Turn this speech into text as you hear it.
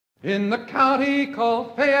In the county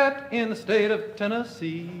called Fayette in the state of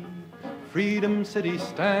Tennessee, Freedom City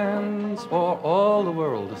stands for all the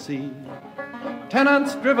world to see.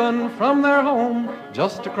 Tenants driven from their home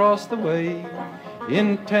just across the way.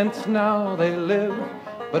 In tents now they live,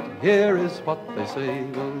 but here is what they say.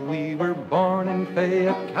 Well, we were born in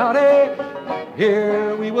Fayette County,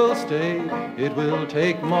 here we will stay. It will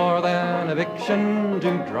take more than eviction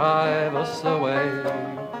to drive us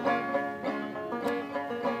away.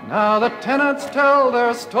 Now the tenants tell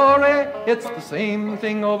their story, it's the same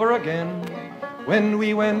thing over again. When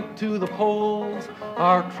we went to the polls,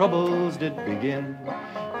 our troubles did begin.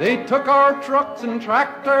 They took our trucks and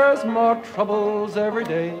tractors, more troubles every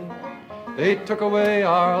day. They took away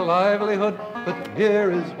our livelihood, but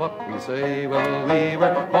here is what we say. Well, we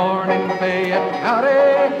were born in Fayette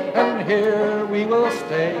County, and here we will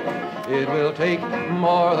stay. It will take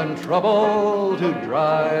more than trouble to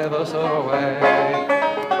drive us away.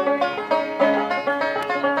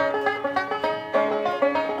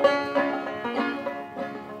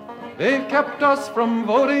 They've kept us from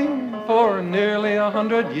voting for nearly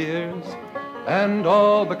 100 years, and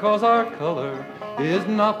all because our color is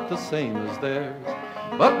not the same as theirs.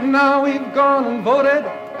 But now we've gone and voted,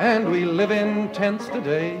 and we live in tents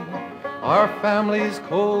today. Our family's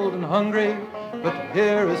cold and hungry, but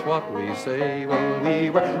here is what we say. Well, we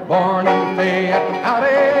were born in Fayette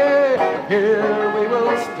County, here we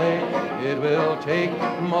will stay. It will take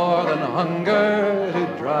more than hunger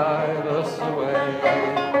to drive us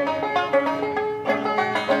away.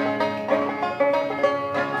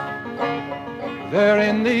 There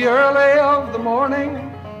in the early of the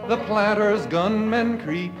morning, the planters' gunmen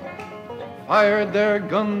creep, fired their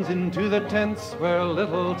guns into the tents where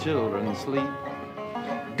little children sleep.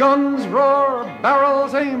 Guns roar,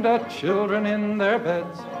 barrels aimed at children in their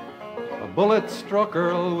beds. A bullet struck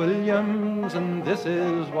Earl Williams, and this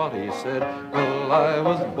is what he said. Well, I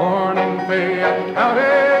was born in Fayette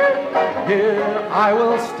County, here I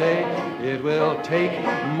will stay. It will take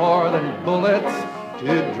more than bullets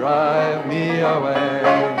to drive me away.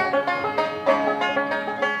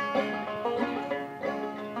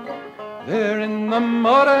 There in the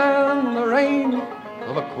mud and the rain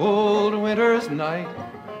of a cold winter's night,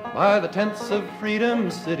 by the tents of Freedom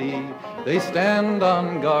City, they stand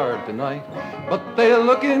on guard tonight. But they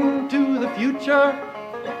look into the future,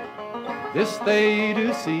 this they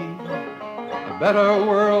do see, a better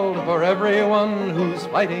world for everyone who's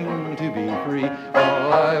fighting to be free.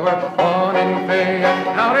 Well, I were born in Fayette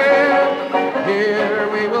County,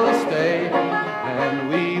 here we will stay, and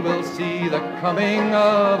we will see the coming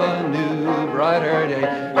of a new, brighter day.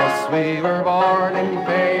 Yes, we were born in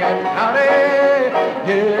Fayette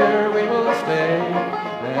County, here we will stay,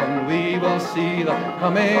 and we will see the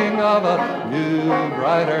coming of a new,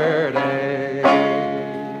 brighter day.